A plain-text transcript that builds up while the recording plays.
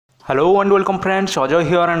Hello and welcome friends Ajay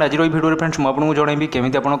here and आज video friends मुझे जनइबी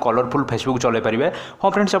केमी आप कलरफुल फेसबुक चल पारे।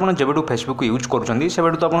 हाँ फ्रेंड्स आप जब फेसबुक यूज करुँच से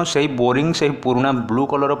तो आप सही बोरिंग से पुराना ब्लू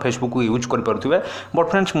कलर फेसबुक यूज करेंगे। बट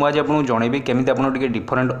फ्रेंड्स मुझे आपको जनइबी केमी आप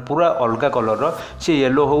डिफरेंट पूरा अलग कलर सी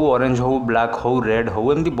येलो हो ऑरेंज हो ब्लैक हो रेड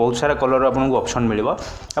हो एमती बहुत सारा कलर आपको ऑप्शन मिले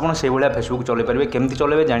आप से भाया फेसबुक चल पारे। केमी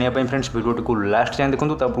चलेबे जानापी फ्रेंड्स वीडियो को लास्ट जाए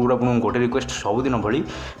देखो पूरा आपको गोटे रिक्वेस्ट सबुदिन भली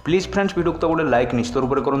प्लीज फ्रेंड्स वीडियो को तो गोटे लाइक निश्चित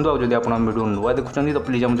रूप से करूँ। और आप वीडियो नुआ देखुं तो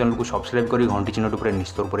प्लीज आम चैनल को सब्सक्राइब कर घंटी चिन्ह पर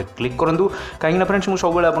निश्चित रूप से क्लिक करूँ कहीं फ्रेंड्स मुझे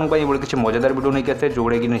सब आपको किसी मजादार वीडियो नहीं आए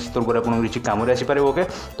जोड़ा कि निश्चित रूप से आपको किसी काम आसपे। ओके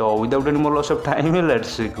तो without any more loss of time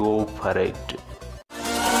let's go for it.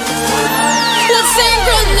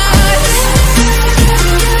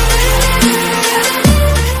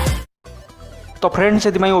 तो फ्रेंड्स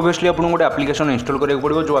से ओबियसली आपको गोटे एप्लिकेशन इंस्टॉल करा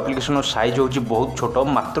पड़ो जो एप्लिकेशन साइज हो बहुत छोट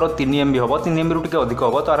मात्र 3 MB हम 3 MB रू अधिक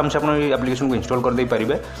हम तो आराम से आप एप्लिकेशन को इंस्टॉल करदे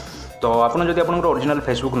पारे। तो आपड़ जब आप ओरिजिनल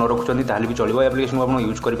फेसबुक न रखुच्च ताल भी चलो एप्लिकेशन को आप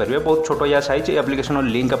यूज करेंगे। बहुत छोट या साइज एप्लिकेशन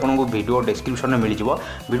लिंक आपको वीडियो डिस्क्रिप्शन में मिल जाए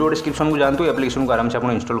वीडियो डिस्क्रिप्शन को जातु एप्लिकेशन को आराम से आप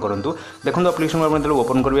इंस्टॉल करूँ। देखो एप्लिकेशन को आप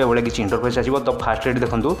ओपन करेंगे भाई किसी इंटरफेस आसो। तो फास्ट रेट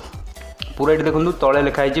देखो पूरा ये देखो तले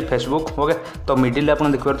लिखाई फेसबुक। ओके तो मिडिल आप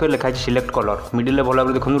देखिए लिखाई सिलेक्ट कलर मिडिल भल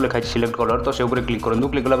भाव देखो लिखाई सिलेक्ट कलर। तो से क्लिक करूँ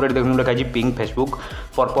क्लिक कला देखो लिखाई pink Facebook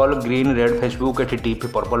purple green red Facebook ये डीप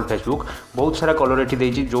पर्पल फेसबुक बहुत सारा कलर ये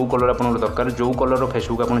देती जो कलर आप दरकार जो कलर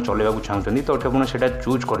फेसबुक आप चलवा चाहते तो ये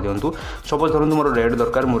चूज कर दिंतु। सपोज धरନ୍ତୁ मोर रेड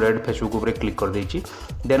दरकार मुझे रेड फेसबुक उपर क्लिक कर देती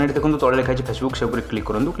देन ये देखो तले लिखाई फेसबुक से क्लिक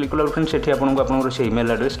करूँ क्लिक कला फ्रेंड्स से आपको से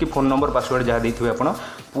ईमेल एड्रेस कि फोन नंबर पासवर्ड जहाँ देते आप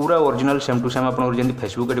पूरा ओरिजिनल सेम टू सेम आपको जमी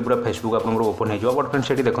फेसबुक ये पूरा फेसबुक आप ओपन हो। बट फ्रेंड्स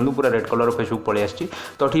ये देखो पूरा रेड कलर फेसबुक पलि आसी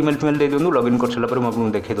तो ये इमेल फिमेल दे दिखाँ लॉगिन कर सारा मुझे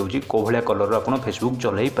देखी दूसरी कौ भाया कलर आप फेसबुक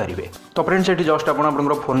चल पारे। तो फ्रेंड्स ये जस्ट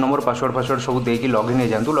आप फोन नंबर पासवर्ड सब देकी लॉगिन हो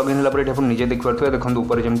जातु लॉगिन होगा ये निजे देखिए देखो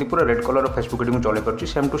ऊपर जमी पूरा रेड कलर फेसबुक ये चल पार्टी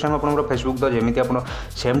सेम टू सेम आप फेसबुक तो जमी आप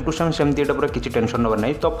सेम टू सेम सेमती पूरा किसी टेंशन नवर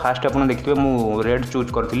नहीं। तो फास्ट आप देखिए मुझे रेड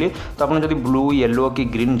चूज करी तो आप ब्लू येलो कि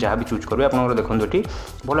ग्रीन जहाँ भी चूज करेंगे आप देखो ये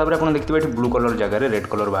भल भाव आप देखिए ब्लू कलर जगह रेड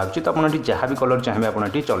कलर बाहर तो आप जहाँ भी कलर चाहिए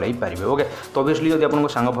आप चल पारे। ओके तो ऑब्वियसली जब आपको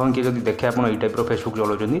सांग फांग किए देखे आप टाइप फेसबुक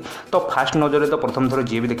चलाऊँ तो फास्ट नजर तो प्रथम थर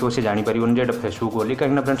जी भी देखो से जापर ये फेसबुक बोली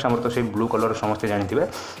कहीं फ्रेंड्स आम तो से ब्लू कलर समस्ते जानते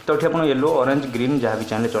तो ये आप येलो ऑरेंज ग्रीन जहाँ भी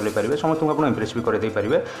चाहिए चल पारे समस्त को आप इम्प्रेस भी करदे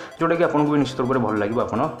पारे जोटा कि आपको भी निश्चित रूप से भल लगे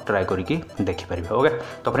आप ट्राए करके देखिपारे। ओके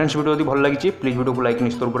तो फ्रेंड्स वीडियो यदि भल लगी प्लीज वीडियो को लाइक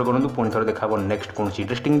निश्चित रूप से करूँ पुणी थर देखा नेक्स्ट कौन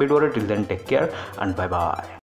interesting video till then take care and bye bye.